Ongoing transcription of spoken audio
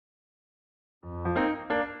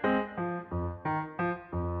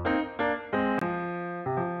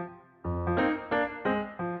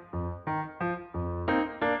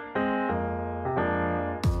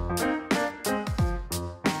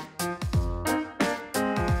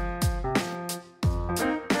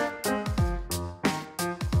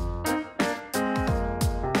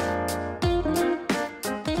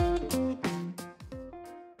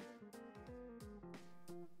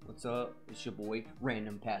What's up? It's your boy,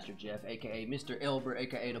 Random Pastor Jeff, aka Mr. Elbert,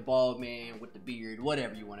 aka the bald man with the beard,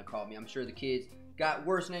 whatever you want to call me. I'm sure the kids got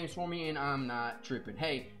worse names for me, and I'm not tripping.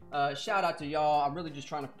 Hey, shout out to y'all. I'm really just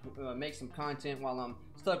trying to make some content while I'm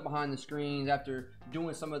stuck behind the screens after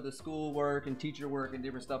doing some of the school work and teacher work and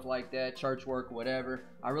different stuff like that, church work, whatever.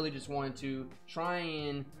 I really just wanted to try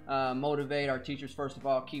and motivate our teachers. First of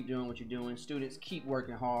all, keep doing what you're doing. Students, keep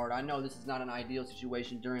working hard. I know this is not an ideal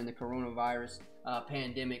situation during the coronavirus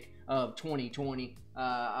pandemic of 2020, but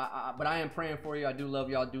I am praying for you. I do love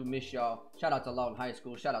y'all. I do miss y'all. Shout out to Lawton High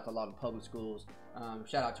School. Shout out to Lawton Public Schools.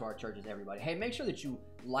 Shout out to our churches, everybody. Hey, make sure that you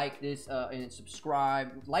like this and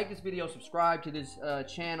subscribe. Like this video, subscribe to this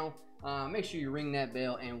channel. Make sure you ring that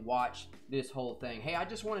bell and watch this whole thing. Hey, I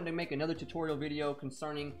just wanted to make another tutorial video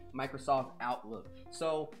concerning Microsoft Outlook.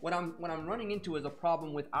 So what I'm running into is a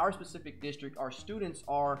problem with our specific district. Our students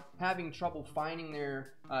are having trouble finding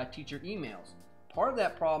their teacher emails. Part of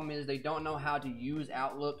that problem is they don't know how to use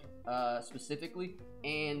Outlook specifically,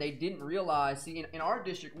 and they didn't realize, see, in our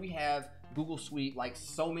district we have Google Suite, like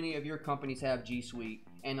so many of your companies have G Suite,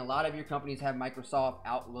 and a lot of your companies have Microsoft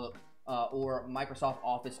Outlook or Microsoft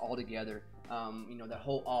Office altogether, you know, that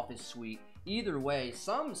whole Office suite. Either way,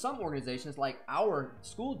 some organizations like our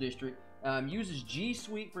school district uses G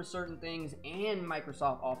Suite for certain things and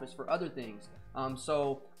Microsoft Office for other things.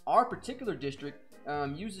 So our particular district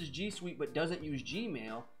uses G Suite but doesn't use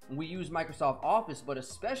Gmail. We use Microsoft Office, but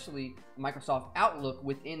especially Microsoft Outlook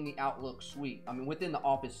within the Outlook suite. I mean, within the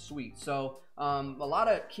Office suite. So a lot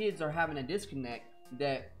of kids are having a disconnect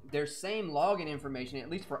that their same login information, at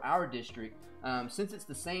least for our district, since it's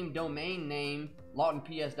the same domain name,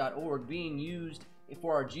 lawtonps.org, being used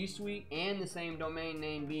for our G Suite and the same domain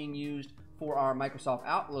name being used for our Microsoft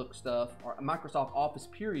Outlook stuff, or Microsoft Office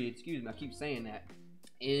period, excuse me, I keep saying that,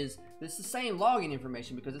 is this the same login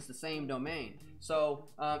information because it's the same domain. So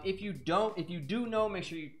if you do know, make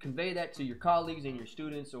sure you convey that to your colleagues and your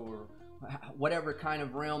students, or whatever kind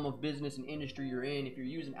of realm of business and industry you're in. If you're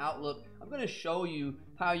using Outlook, I'm going to show you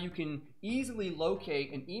how you can easily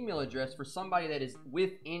locate an email address for somebody that is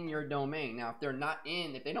within your domain. Now, if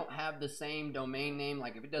they don't have the same domain name,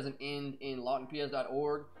 like if it doesn't end in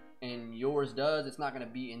lawtonps.org and yours does, it's not going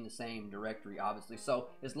to be in the same directory, obviously. So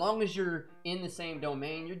as long as you're in the same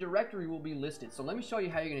domain, your directory will be listed. So let me show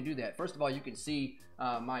you how you're going to do that. First of all, you can see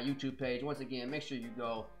my YouTube page. Once again, make sure you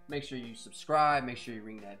go, make sure you subscribe, make sure you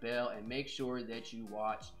ring that bell, and make sure that you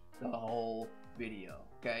watch the whole video,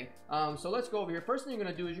 okay? So let's go over here. First thing you're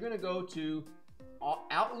going to do is you're going to go to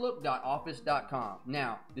outlook.office.com.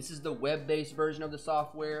 Now, this is the web-based version of the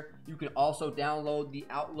software. You can also download the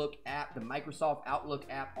Outlook app, the Microsoft Outlook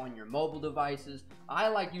app, on your mobile devices. I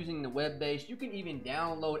like using the web-based. You can even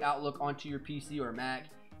download Outlook onto your PC or Mac.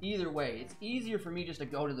 Either way, it's easier for me just to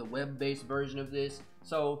go to the web-based version of this.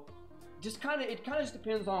 So it kind of just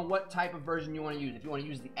depends on what type of version you want to use. If you want to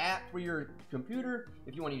use the app for your computer,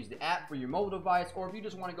 if you want to use the app for your mobile device, or if you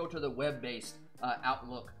just want to go to the web-based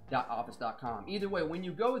outlook.office.com. Either way, when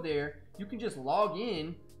you go there, you can just log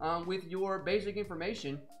in with your basic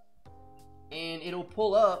information, and it'll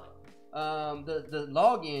pull up the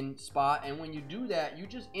login spot. And when you do that, you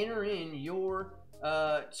just enter in your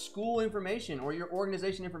school information or your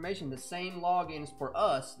organization information. The same logins for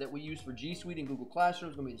us that we use for G Suite and Google Classroom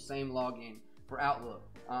is going to be the same login for Outlook.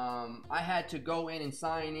 I had to go in and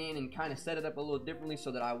sign in and kind of set it up a little differently so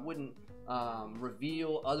that I wouldn't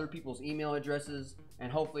reveal other people's email addresses,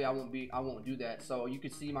 and hopefully I won't do that. So you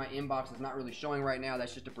can see my inbox is not really showing right now.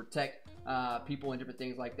 That's just to protect people and different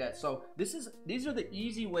things like that. So these are the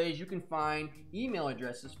easy ways you can find email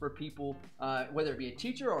addresses for people, whether it be a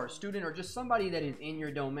teacher or a student or just somebody that is in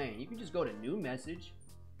your domain. You can just go to new message.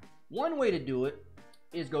 One way to do it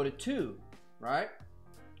is go to to, right?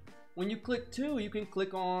 When you click to, you can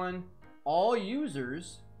click on all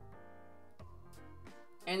users,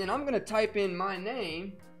 and then I'm going to type in my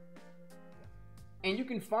name, and you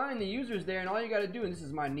can find the users there. And all you got to do, and this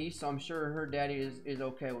is my niece, so I'm sure her daddy is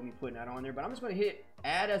okay with me putting that on there, but I'm just going to hit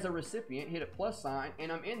add as a recipient, hit a plus sign,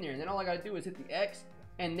 and I'm in there. And then all I got to do is hit the X,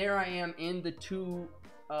 and there I am in the to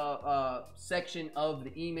section of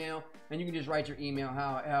the email, and you can just write your email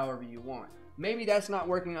however you want. Maybe that's not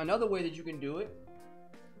working. Another way that you can do it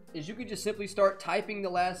is you could just simply start typing the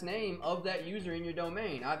last name of that user in your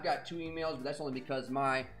domain. I've got 2 emails, but that's only because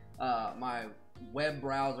my my web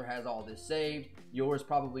browser has all this saved. Yours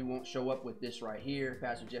probably won't show up with this right here,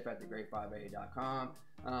 pastorjeff@thegrade5a.com.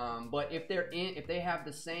 But if they have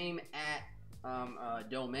the same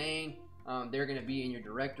domain, they're going to be in your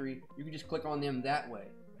directory. You can just click on them that way.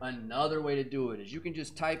 Another way to do it is you can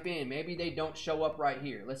just type in, maybe they don't show up right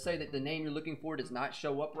here. Let's say that the name you're looking for does not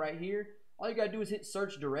show up right here. all you gotta do is hit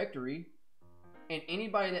search directory, and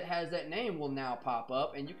anybody that has that name will now pop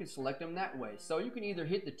up, and you can select them that way. So you can either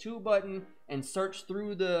hit the to button and search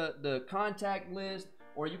through the contact list,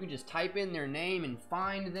 or you can just type in their name and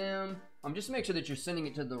find them. Just make sure that you're sending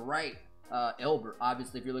it to the right Elbert.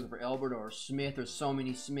 Obviously, if you're looking for Elbert or Smith, there's so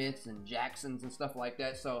many Smiths and Jacksons and stuff like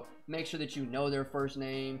that. So make sure that you know their first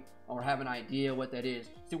name or have an idea what that is.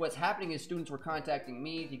 See, what's happening is students were contacting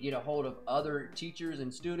me to get a hold of other teachers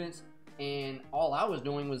and students, and all I was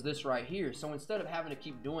doing was this right here. So instead of having to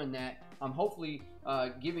keep doing that, I'm hopefully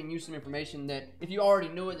giving you some information that if you already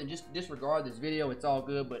knew it, then just disregard this video. It's all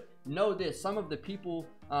good. But know this, some of the people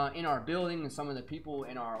in our building and some of the people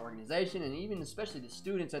in our organization, and even especially the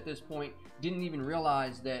students at this point, didn't even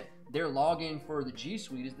realize that their login for the G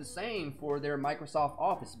Suite is the same for their Microsoft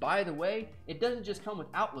Office. By the way, it doesn't just come with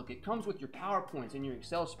Outlook. It comes with your PowerPoints and your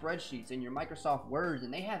Excel spreadsheets and your Microsoft Words,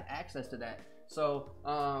 and they have access to that. So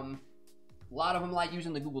a lot of them like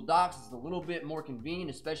using the Google Docs. It's a little bit more convenient,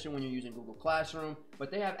 especially when you're using Google Classroom,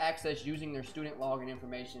 but they have access using their student login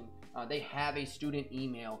information. They have a student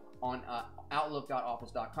email on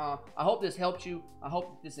outlook.office.com. I hope this helped you. I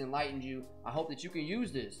hope this enlightened you. I hope that you can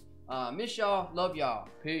use this. Miss y'all. Love y'all.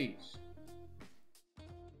 Peace.